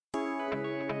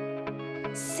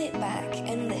Sit back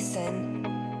and listen.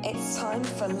 It's time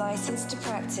for License to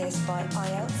Practice by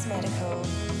IELTS Medical.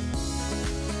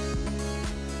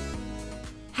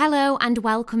 Hello and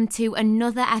welcome to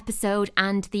another episode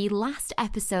and the last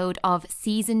episode of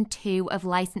Season 2 of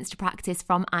License to Practice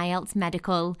from IELTS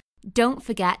Medical. Don't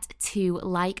forget to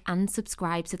like and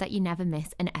subscribe so that you never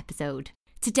miss an episode.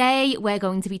 Today we're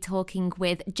going to be talking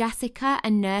with Jessica, a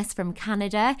nurse from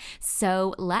Canada,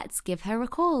 so let's give her a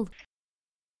call.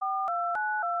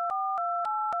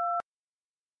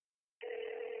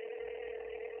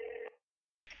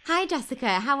 Hi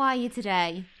Jessica, how are you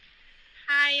today?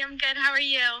 Hi, I'm good. How are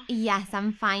you? Yes,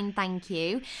 I'm fine, thank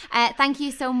you. Thank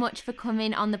you so much for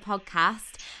coming on the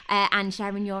podcast and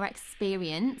sharing your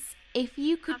experience. If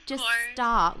you could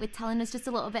start with telling us just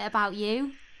a little bit about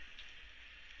you.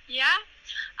 Yeah.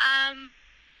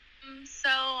 So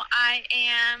I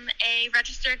am a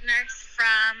registered nurse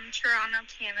from Toronto,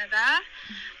 Canada.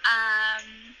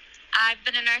 I've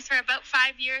been a nurse for about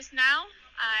 5 years now.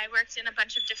 I worked in a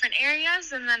bunch of different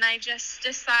areas, and then I just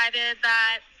decided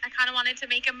that I kind of wanted to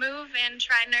make a move and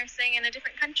try nursing in a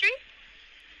different country.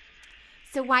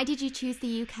 So why did you choose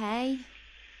the UK?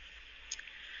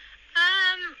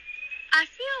 I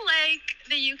feel like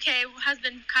the UK has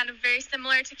been kind of very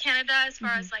similar to Canada as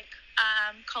far as like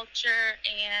culture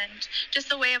and just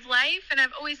the way of life, and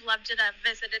I've always loved it. I've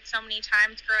visited so many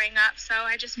times growing up, so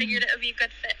I just figured it would be a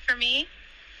good fit for me.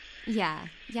 Yeah.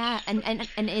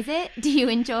 And is it? Do you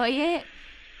enjoy it?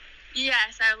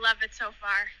 Yes, I love it so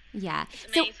far. Yeah. It's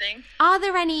amazing. So, are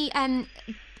there any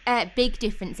big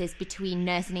differences between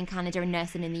nursing in Canada and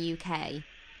nursing in the UK?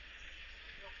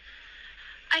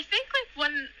 I think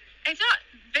it's not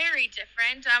very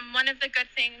different. One of the good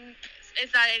things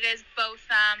is that it is both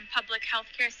public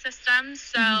healthcare systems.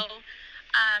 So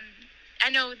I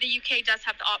know the UK does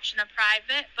have the option of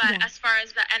private, but as far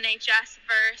as the NHS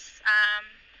versus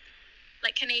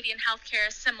like Canadian healthcare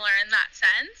is similar in that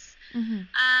sense.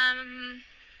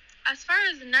 As far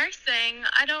as nursing,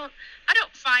 I don't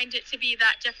find it to be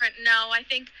that different. No, I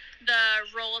think the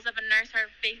roles of a nurse are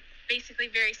basically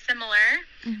very similar.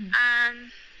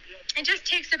 It just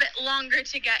takes a bit longer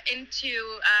to get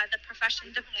into the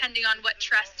profession, depending on what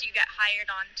trust you get hired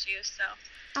onto. So.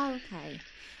 Oh, okay.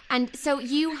 And so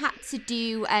you had to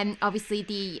do, obviously,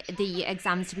 the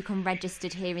exams to become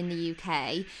registered here in the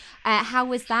UK. How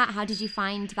was that? How did you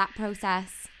find that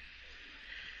process?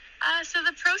 So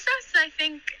the process, I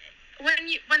think,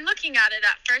 when looking at it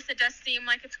at first, it does seem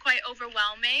like it's quite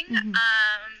overwhelming,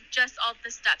 just all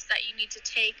the steps that you need to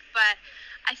take. But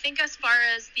I think as far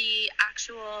as the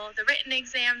written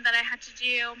exam that I had to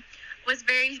do was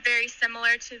very, very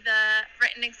similar to the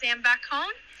written exam back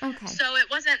home. Okay. So it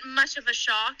wasn't much of a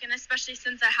shock, and especially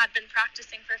since I had been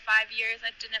practicing for 5 years,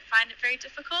 I didn't find it very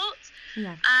difficult.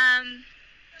 Yeah.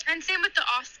 And same with the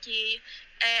OSCE.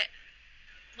 It,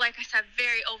 like I said,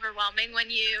 very overwhelming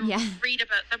when you read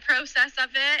about the process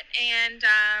of it, and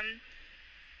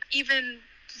even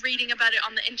reading about it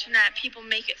on the internet, people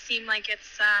make it seem like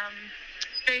it's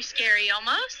very scary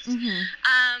almost.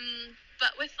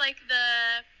 But with like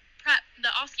the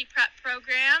OSCE prep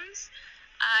programs,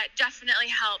 definitely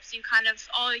helps. You kind of,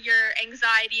 all your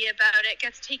anxiety about it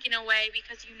gets taken away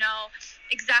because you know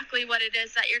exactly what it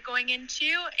is that you're going into,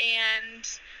 and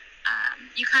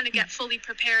you kind of get fully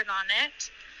prepared on it.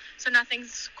 So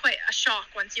nothing's quite a shock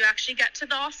once you actually get to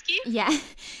the OSCE. Yeah.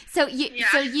 So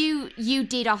you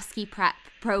did OSCE prep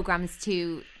programs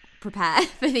to prepare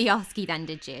for the OSCE then,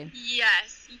 did you?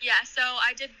 Yes. Yeah, so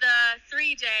I did the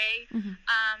 3-day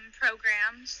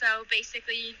program. So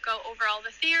basically you go over all the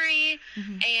theory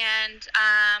and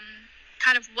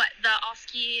kind of what the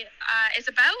OSCE is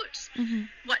about,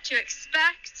 what to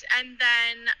expect, and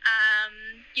then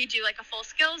you do like a full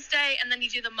skills day, and then you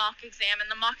do the mock exam. And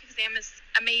the mock exam is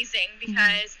amazing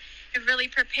because it really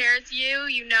prepares you.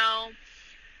 You know,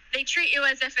 they treat you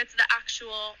as if it's the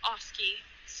actual OSCE.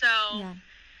 So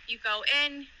you go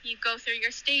in, you go through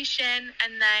your station,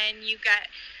 and then you get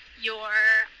your,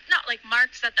 not like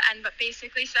marks at the end, but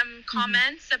basically some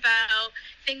comments about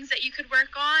things that you could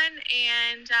work on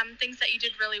and things that you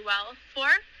did really well for.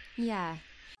 Yeah.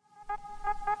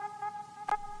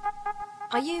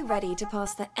 Are you ready to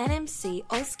pass the NMC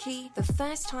OSCE the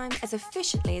first time as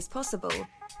efficiently as possible?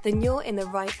 Then you're in the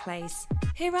right place.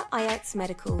 Here at IELTS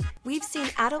Medical, we've seen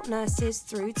adult nurses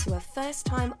through to a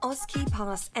first-time OSCE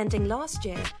pass ending last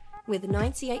year with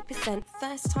 98%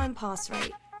 first-time pass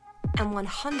rate and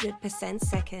 100%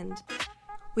 second.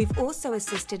 We've also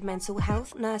assisted mental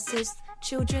health nurses,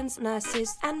 children's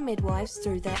nurses and midwives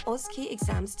through their OSCE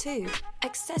exams too.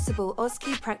 Accessible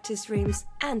OSCE practice rooms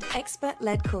and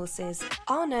expert-led courses.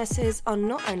 Our nurses are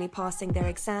not only passing their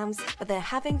exams, but they're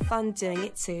having fun doing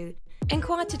it too.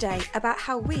 Inquire today about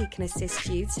how we can assist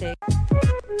you too.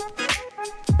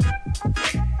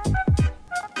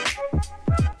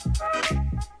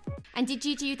 And did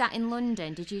you do that in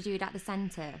London? Did you do it at the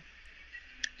centre?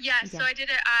 Yeah, so I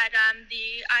did it at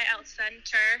the IELTS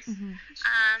Centre. Mm-hmm.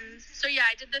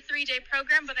 I did the 3-day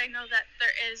program, but I know that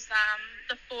there is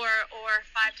the 4 or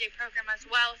 5-day program as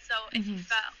well. So if you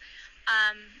felt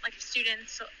like if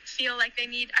students feel like they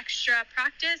need extra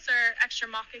practice or extra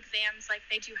mock exams, like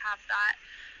they do have that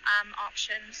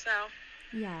option. So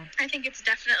yeah, I think it's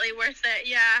definitely worth it.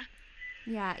 Yeah.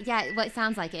 Yeah. Well, it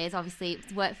sounds like it is. Obviously,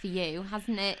 it's worked for you,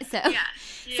 hasn't it? So, yeah.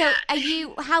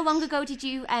 So, how long ago did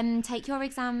you take your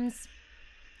exams?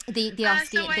 The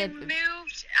OSCE. So I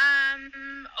moved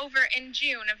over in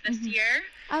June of this year.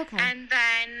 Okay. And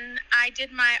then I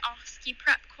did my OSCE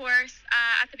prep course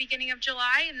at the beginning of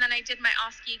July, and then I did my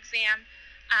OSCE exam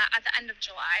at the end of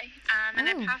July. And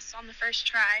I passed on the first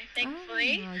try,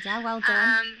 thankfully. Oh, yeah, well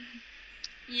done.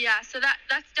 So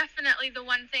that's definitely the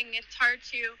one thing. It's hard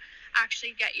to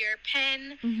actually get your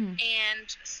PIN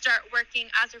and start working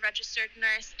as a registered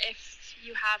nurse if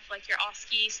you have like your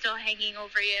OSCE still hanging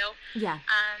over you. Yeah.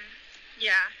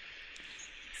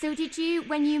 So did you,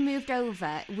 when you moved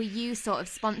over, were you sort of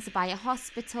sponsored by a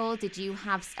hospital? Did you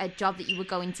have a job that you were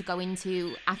going to go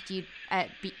into after you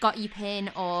got your PIN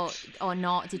or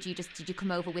not? Did you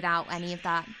come over without any of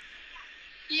that?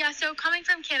 Yeah, so coming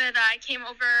from Canada, I came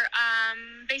over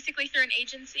basically through an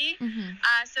agency.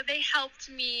 So they helped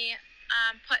me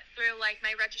put through like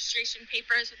my registration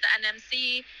papers with the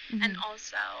NMC and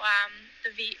also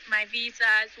my visa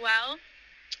as well.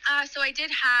 So I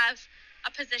did have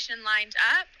a position lined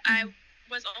up. I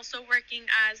was also working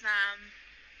as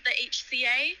the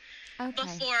HCA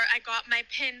before I got my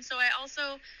PIN. So I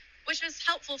also, which was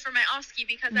helpful for my OSCE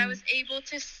because I was able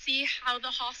to see how the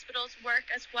hospitals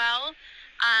work as well.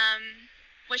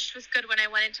 Which was good when I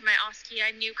went into my OSCE.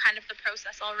 I knew kind of the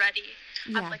process already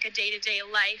of like a day-to-day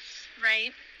life,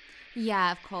 right?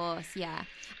 Yeah, of course, yeah.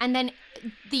 And then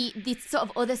the sort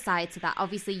of other side to that,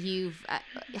 obviously you've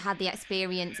had the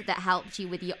experience that helped you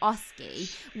with your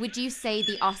OSCE. Would you say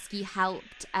the OSCE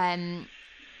helped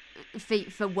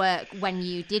for work when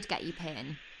you did get your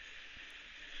PIN?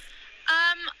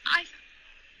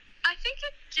 I think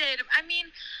it did. I mean,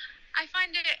 I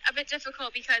find it a bit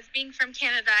difficult because being from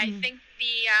Canada, I think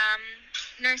the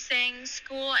nursing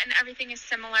school and everything is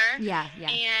similar. Yeah.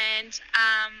 And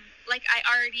like I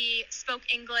already spoke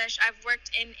English. I've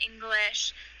worked in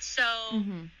English. So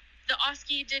the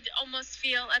OSCE did almost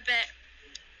feel a bit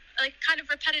like kind of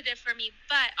repetitive for me.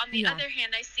 But on the other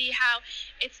hand, I see how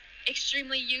it's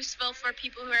extremely useful for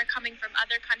people who are coming from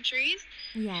other countries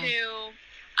who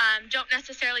don't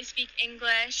necessarily speak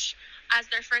English as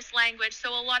their first language. So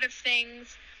a lot of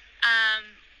things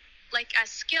like as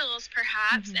skills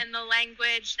perhaps and the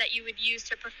language that you would use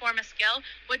to perform a skill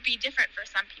would be different for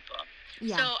some people.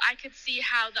 So I could see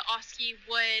how the OSCE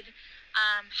would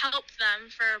help them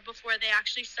for before they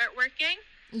actually start working.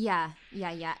 Yeah.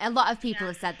 A lot of people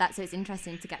have said that, so it's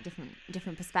interesting to get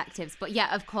different perspectives. But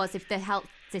yeah, of course, if the health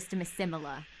system is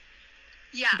similar,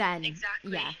 then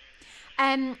exactly.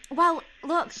 Well,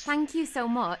 look, thank you so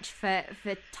much for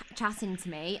chatting to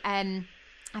me.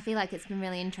 I feel like it's been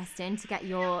really interesting to get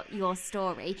your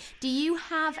story. Do you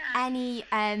have any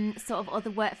sort of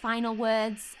other final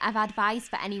words of advice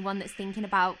for anyone that's thinking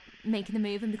about making the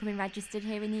move and becoming registered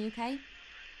here in the UK?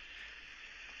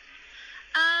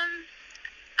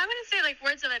 I wouldn't say like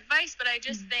words of advice, but I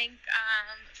just think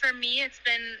for me it's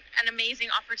been an amazing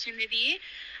opportunity.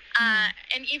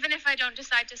 And even if I don't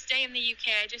decide to stay in the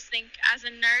UK, I just think as a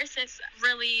nurse, it's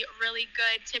really, really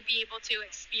good to be able to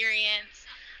experience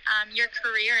your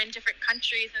career in different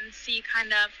countries and see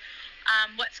kind of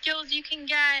what skills you can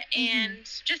get and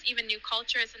just even new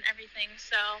cultures and everything.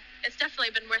 So it's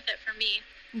definitely been worth it for me.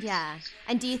 Yeah.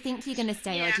 And do you think you're going to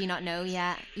stay or do you not know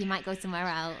yet? You might go somewhere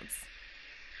else.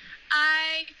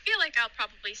 I feel like I'll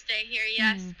probably stay here,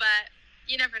 yes, but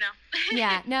you never know.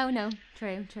 No,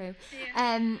 true.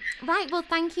 Right, well,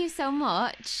 thank you so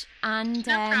much, and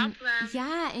no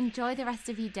problem. Enjoy the rest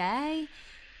of your day.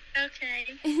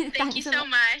 Okay, thank you so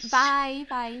much.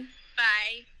 Bye.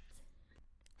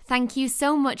 Thank you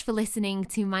so much for listening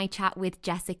to my chat with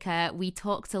Jessica. We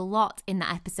talked a lot in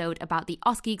that episode about the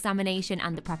OSCE examination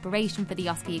and the preparation for the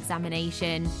OSCE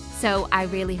examination, so I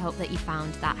really hope that you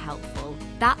found that helpful.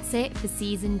 That's it for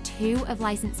season 2 of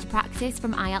License to Practice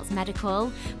from IELTS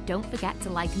Medical. Don't forget to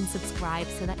like and subscribe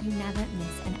so that you never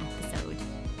miss an episode.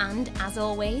 And as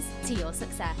always, to your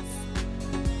success.